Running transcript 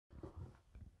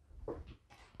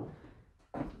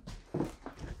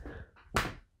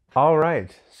All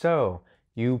right, so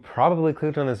you probably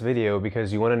clicked on this video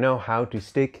because you want to know how to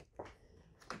stick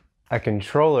a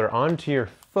controller onto your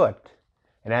foot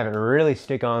and have it really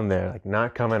stick on there, like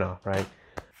not coming off, right?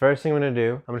 First thing I'm going to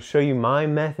do, I'm going to show you my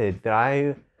method that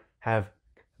I have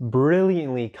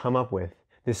brilliantly come up with,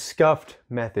 this scuffed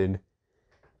method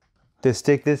to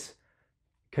stick this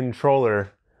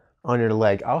controller on your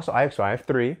leg. Also, I have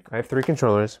three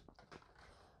controllers.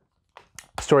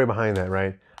 Story behind that,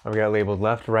 right? I've got labeled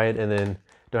left, right, and then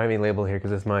don't have any label here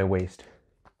because it's my waist.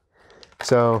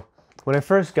 So when I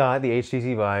first got the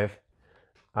HTC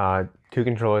VIVE, two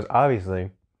controllers, obviously,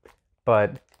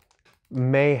 but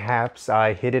mayhaps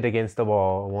I hit it against the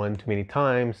wall one too many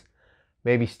times,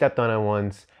 maybe stepped on it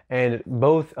once, and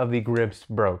both of the grips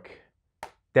broke.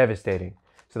 Devastating.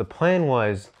 So the plan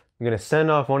was, I'm gonna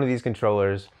send off one of these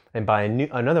controllers and buy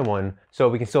another one so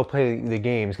we can still play the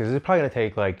games, because it's probably gonna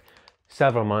take like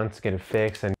several months to get it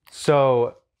fixed. And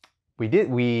so we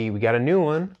got a new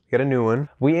one.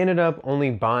 We ended up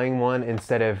only buying one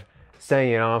instead of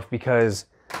sending it off because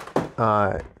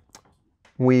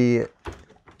we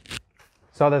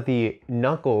saw that the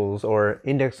knuckles or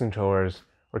index controllers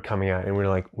were coming out, and we were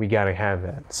like, we gotta have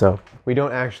that. So we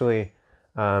don't actually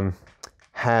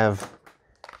have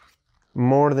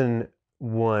more than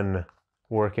one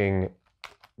working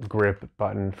grip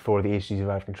button for the HTC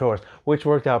VIVE controllers, which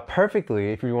worked out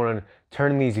perfectly if you want to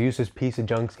turn these useless piece of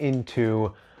junks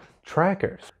into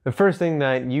trackers. The first thing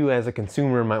that you as a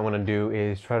consumer might want to do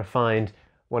is try to find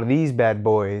one of these bad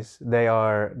boys. They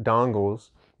are dongles.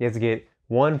 You have to get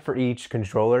one for each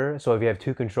controller. So if you have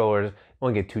two controllers, you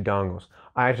only get two dongles.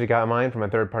 I actually got mine from a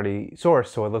third-party source,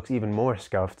 so it looks even more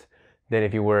scuffed than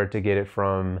if you were to get it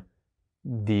from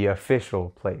the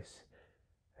official place.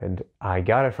 And I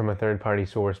got it from a third-party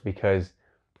source because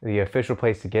the official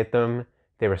place to get them,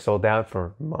 they were sold out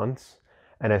for months.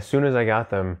 And as soon as I got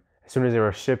them, as soon as they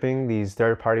were shipping, these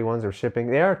third-party ones were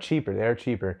shipping, they are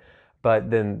cheaper,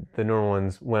 but then the normal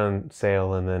ones went on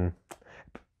sale, and then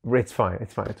it's fine,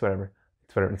 it's whatever,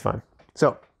 it's fine.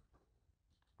 So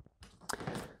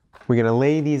we're gonna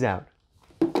lay these out.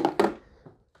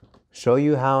 Show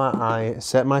you how I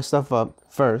set my stuff up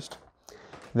first.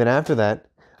 Then after that,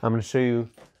 I'm gonna show you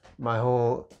my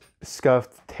whole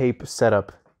scuffed tape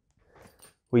setup.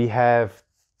 We have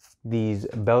these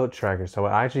belt trackers. So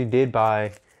I actually did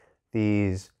buy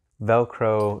these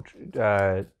Velcro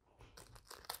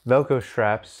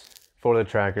straps for the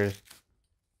trackers.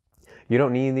 You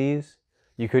don't need these.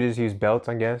 You could just use belts,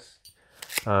 I guess.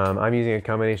 I'm using a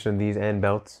combination of these and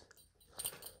belts.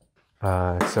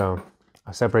 So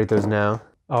I'll separate those now.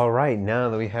 All right, now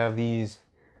that we have these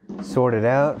sorted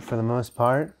out for the most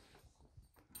part,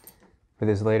 for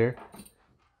this later,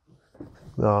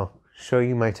 I'll show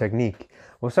you my technique.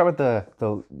 We'll start with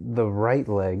the right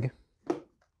leg.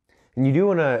 And you do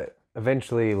want to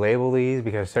eventually label these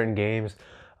because certain games,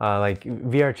 like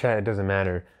VR chat, it doesn't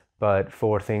matter. But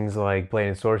for things like Blade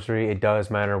and Sorcery, it does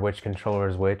matter which controller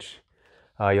is which.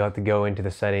 You'll have to go into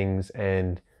the settings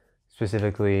and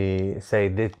specifically say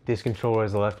this controller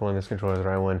is the left one, this controller is the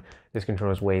right one, this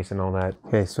controller is waist, and all that.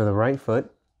 Okay, so the right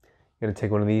foot, you're gonna take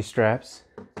one of these straps.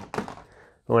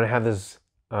 You want to have this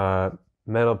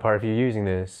metal part. If you're using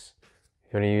this,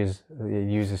 if you want to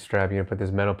use this strap, you're gonna put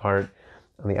this metal part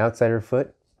on the outside of your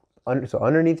foot. So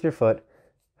underneath your foot,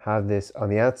 have this on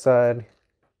the outside,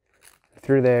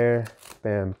 through there,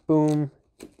 bam, boom.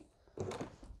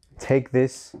 Take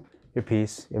this,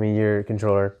 your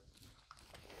controller,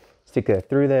 stick that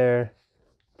through there,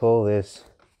 pull this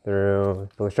through,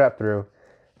 pull the strap through,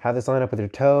 have this line up with your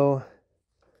toe,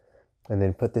 and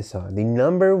then put this on. The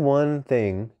number one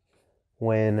thing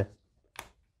when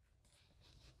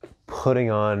putting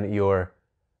on your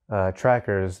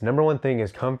trackers, number one thing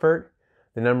is comfort.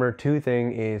 The number two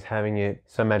thing is having it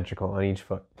symmetrical on each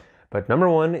foot. But number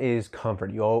one is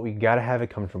comfort. You gotta have it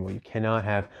comfortable. You cannot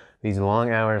have these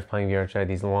long hours playing VR chat,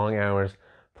 these long hours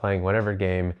playing whatever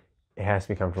game. It has to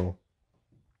be comfortable.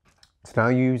 So now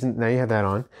you have that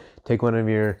on. Take one of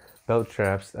your belt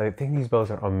straps. I think these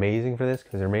belts are amazing for this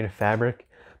because they're made of fabric,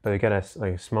 but they got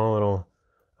a small little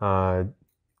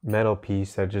metal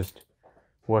piece that just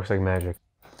works like magic.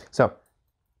 So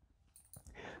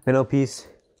metal piece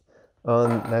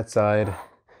on that side.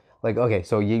 Like, okay,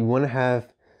 so you want to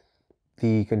have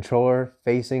the controller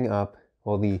facing up,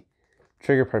 well, the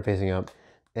trigger part facing up,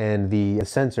 and the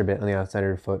sensor bit on the outside of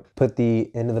your foot. Put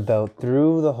the end of the belt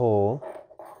through the hole,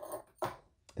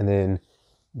 and then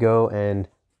go and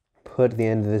put the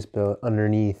end of this belt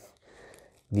underneath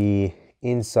the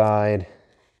inside,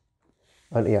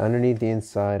 underneath the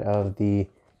inside of the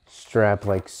strap,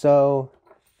 like so.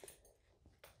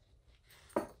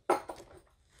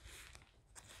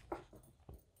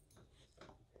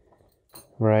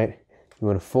 right? You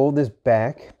want to fold this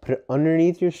back, put it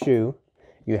underneath your shoe.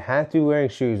 You have to be wearing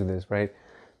shoes with this, right?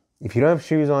 If you don't have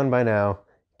shoes on by now,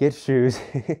 get shoes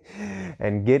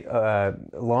and get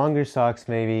longer socks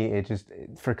maybe. It's just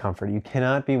for comfort. You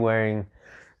cannot be wearing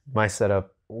my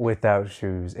setup without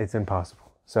shoes. It's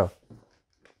impossible. So,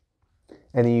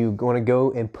 and then you want to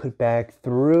go and put back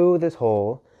through this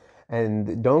hole,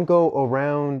 and don't go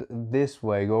around this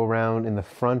way. Go around in the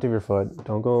front of your foot.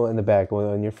 Don't go in the back.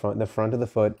 Go on your front, the front of the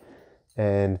foot,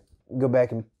 and go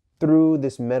back and through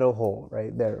this metal hole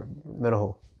right there, metal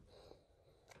hole,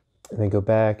 and then go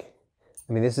back.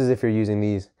 I mean, this is if you're using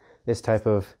this type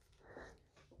of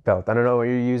belt. I don't know what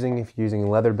you're using. If you're using a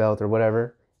leather belt or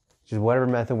whatever, just whatever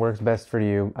method works best for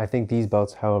you. I think these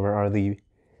belts, however, are the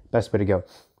best way to go.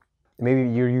 Maybe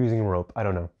you're using rope. I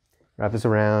don't know. Wrap this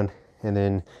around, and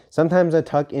then sometimes I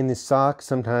tuck in the sock.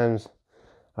 Sometimes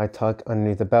I tuck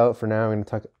underneath the belt. For now, I'm going to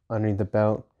tuck underneath the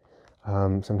belt.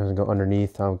 Sometimes I go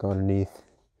underneath. I'll go underneath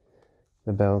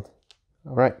the belt.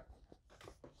 All right.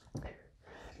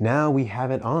 Now we have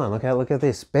it on. Look at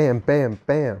this. Bam, bam,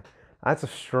 bam. That's a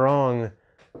strong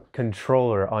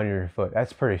controller on your foot.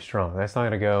 That's pretty strong. That's not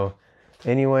going to go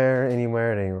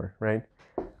anywhere, right?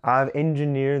 I've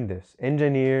engineered this.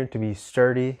 Engineered to be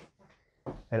sturdy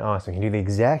and awesome. You can do the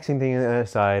exact same thing on the other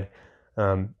side.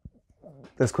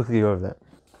 Let's quickly go over that.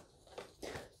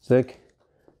 Stick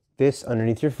this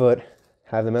underneath your foot.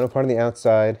 Have the metal part on the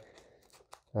outside.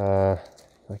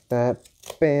 Like that.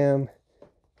 Bam.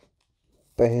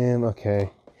 Bam. Okay.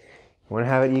 You want to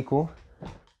have it equal.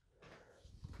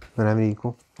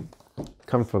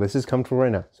 Comfortable. This is comfortable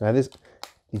right now. So I have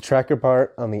the tracker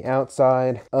part on the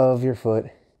outside of your foot.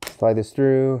 Slide this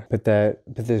through. Put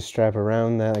this strap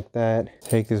around that like that.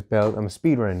 Take this belt. I'm a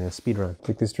speed run now. Speed run.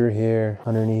 Take this through here.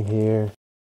 Underneath here.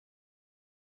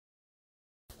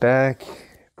 Back.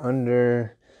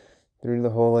 Under. Through the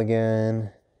hole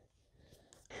again.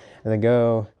 And then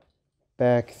go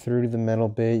back through the metal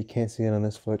bit. You can't see it on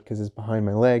this foot because it's behind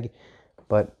my leg,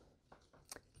 but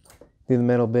through the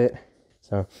metal bit.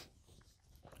 So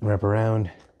wrap around,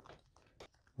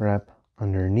 wrap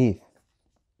underneath.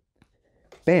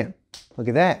 Bam! Look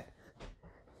at that.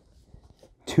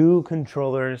 2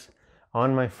 controllers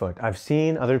on my foot. I've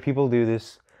seen other people do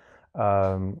this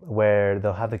where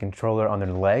they'll have the controller on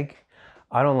their leg.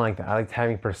 I don't like that. I like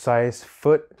having precise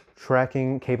foot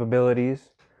tracking capabilities.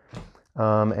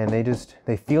 And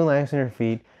they feel nice on your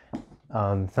feet.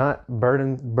 It's not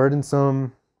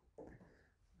burdensome.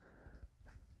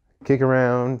 Kick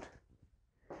around,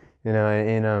 you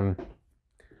know,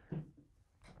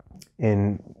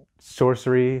 in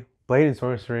sorcery, bladed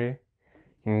sorcery, you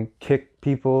can kick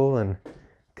people and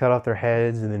cut off their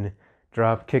heads and then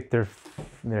drop kick their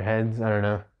heads. I don't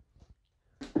know.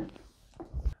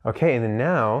 Okay, and then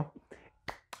now,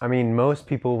 I mean, most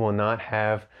people will not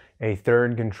have a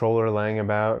third controller laying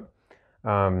about.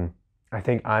 I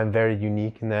think I'm very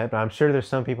unique in that, but I'm sure there's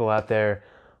some people out there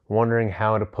wondering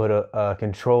how to put a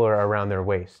controller around their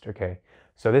waist. Okay,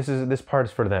 so this part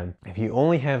is for them. If you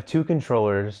only have 2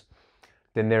 controllers,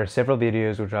 then there are several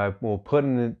videos which I will put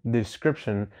in the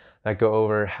description that go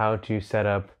over how to set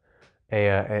up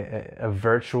a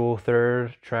virtual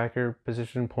third tracker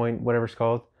position point, whatever it's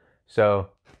called. So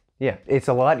yeah, it's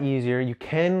a lot easier. You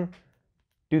can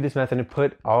do this method and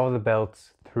put all of the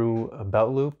belts through a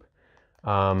belt loop.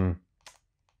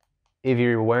 If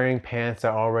you're wearing pants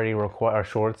that already require, or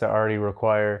shorts that already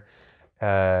require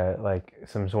like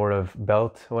some sort of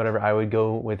belt or whatever, I would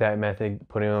go with that method,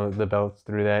 putting all the belts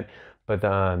through that. But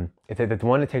it's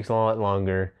one, it takes a lot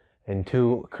longer, and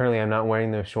 2, currently I'm not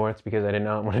wearing those shorts because I did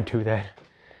not want to do that.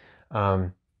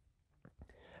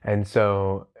 And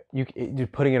so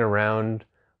just putting it around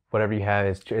whatever you have,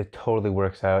 it totally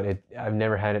works out. I've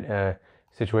never had a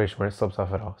situation where it slips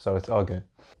off at all, so it's all good.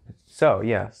 So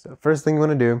yeah, so first thing you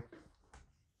want to do,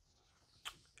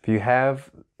 if you have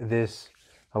this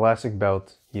elastic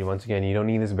belt, once again, you don't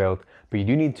need this belt, but you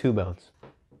do need 2 belts.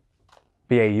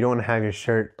 But yeah, you don't want to have your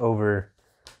shirt over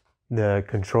the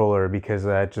controller because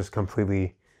that just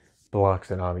completely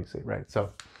blocks it, obviously, right?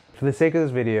 So for the sake of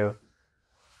this video,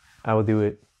 I will do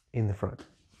it in the front.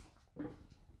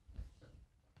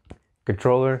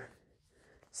 Controller,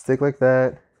 stick like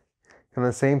that. And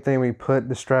the same thing, we put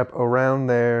the strap around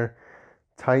there,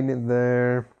 tighten it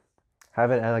there,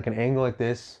 have it at like an angle like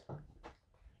this.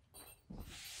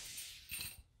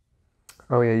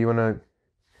 Oh yeah, you wanna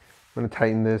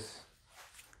tighten this,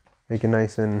 make it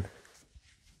nice and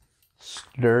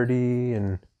sturdy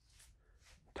and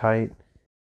tight.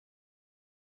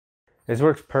 This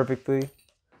works perfectly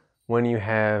when you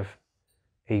have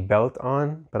a belt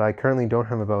on, but I currently don't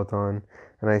have a belt on.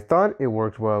 And I thought it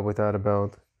worked well without a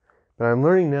belt, but I'm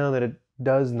learning now that it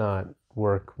does not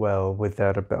work well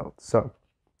without a belt. So,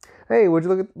 hey, would you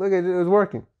look at it, it was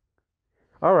working.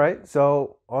 All right,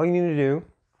 so all you need to do,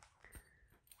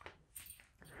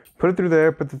 put it through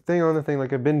there, put the thing on the thing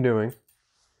like I've been doing,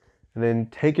 and then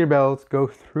take your belt, go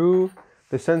through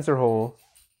the sensor hole,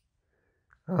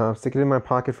 stick it in my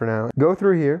pocket for now, go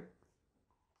through here,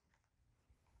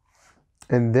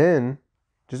 and then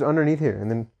just underneath here, and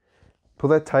then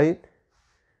pull that tight,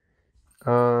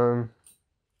 put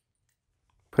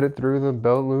it through the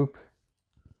belt loop,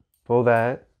 pull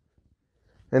that,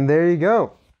 and there you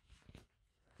go.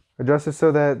 Adjust it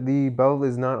so that the belt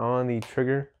is not on the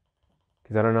trigger,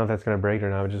 because I don't know if that's going to break or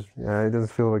not. It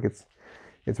doesn't feel like it's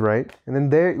right. And then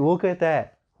there, look at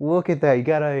that. Look at that. You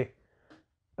got a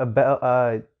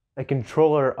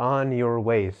controller on your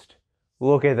waist.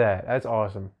 Look at that. That's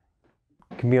awesome.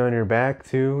 It can be on your back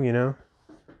too, you know.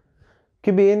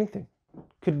 Could be anything.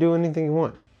 Could do anything you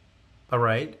want. All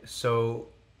right, so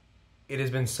it has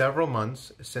been several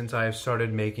months since I've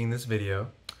started making this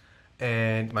video,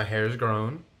 and my hair has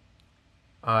grown.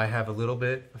 I have a little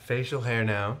bit of facial hair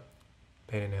now,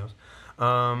 painted nails.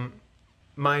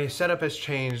 My setup has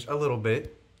changed a little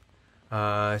bit.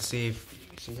 See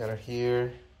kind of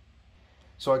here.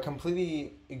 So I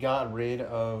completely got rid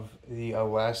of the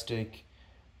elastic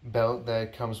belt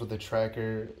that comes with the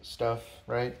tracker stuff,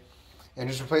 right? And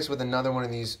just replaced it with another one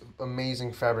of these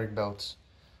amazing fabric belts.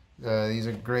 These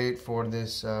are great for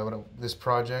this this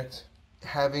project.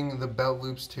 Having the belt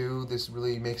loops too, this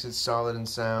really makes it solid and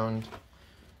sound.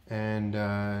 And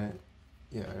yeah,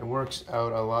 it works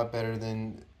out a lot better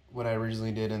than what I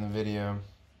originally did in the video.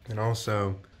 And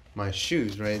also my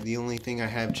shoes, right? The only thing I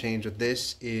have changed with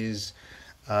this is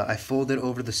I fold it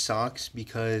over the socks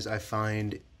because I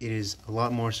find it is a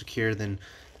lot more secure than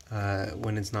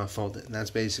when it's not folded. And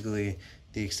that's basically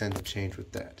the extent of change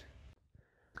with that.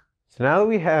 So now that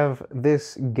we have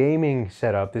this gaming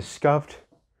setup, this scuffed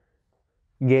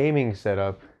gaming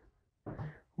setup,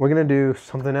 we're gonna do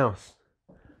something else.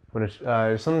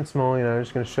 Something small, you know. I'm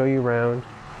just gonna show you around,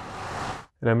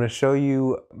 and I'm gonna show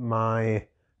you my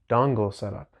dongle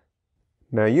setup.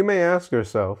 Now you may ask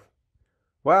yourself,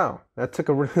 wow, that took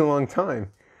a really long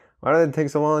time. Why did it take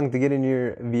so long to get in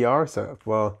your VR setup?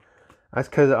 Well, that's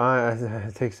because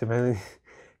it takes me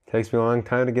a long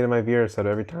time to get in my VR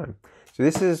setup every time. So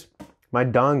this is my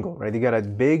dongle, right? You got a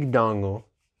big dongle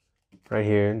right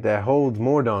here that holds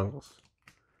more dongles.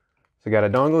 So got a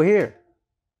dongle here,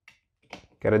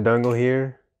 got a dongle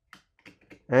here,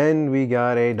 and we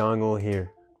got a dongle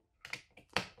here.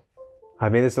 I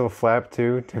made this little flap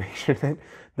too to make sure that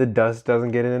the dust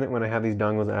doesn't get in it when I have these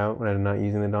dongles out, when I'm not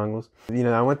using the dongles. You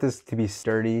know, I want this to be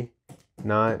sturdy,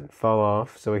 not fall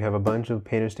off. So we have a bunch of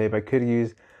painter's tape. I could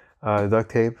use duct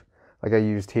tape like I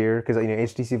used here, because you know,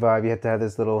 HTC VIVE, you have to have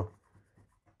this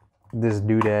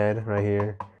doodad right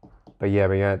here. But yeah,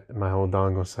 we got my whole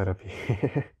dongle set up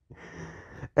here.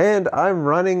 And I'm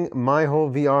running my whole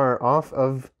VR off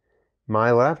of my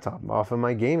laptop, off of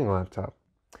my gaming laptop.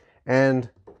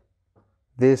 And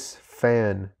this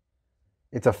fan,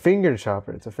 it's a finger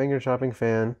chopper. It's a finger chopping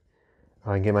fan.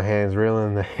 I can get my hands real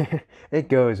in there. It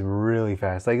goes really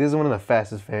fast. Like, this is one of the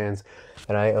fastest fans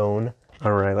that I own.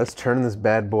 All right, let's turn this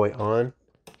bad boy on.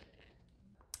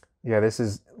 Yeah, this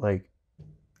is like,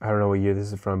 I don't know what year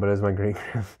this is from, but it's my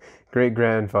great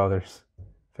grandfather's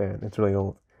fan. It's really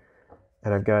old.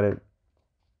 And I've got it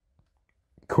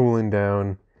cooling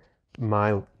down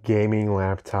my gaming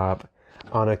laptop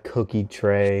on a cookie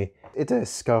tray. It's as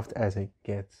scuffed as it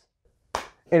gets.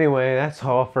 Anyway, that's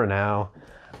all for now.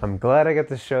 I'm glad I got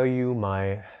to show you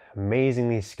my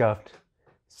amazingly scuffed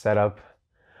setup.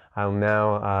 I'll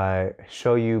now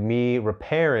show you me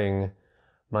repairing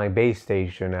my base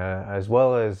station, as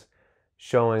well as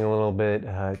showing a little bit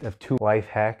of 2 life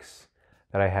hacks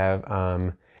that I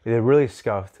have. They're really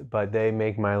scuffed, but they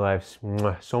make my life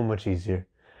so much easier.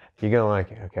 You're gonna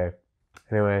like it, okay?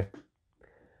 Anyway,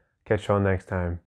 catch you all next time.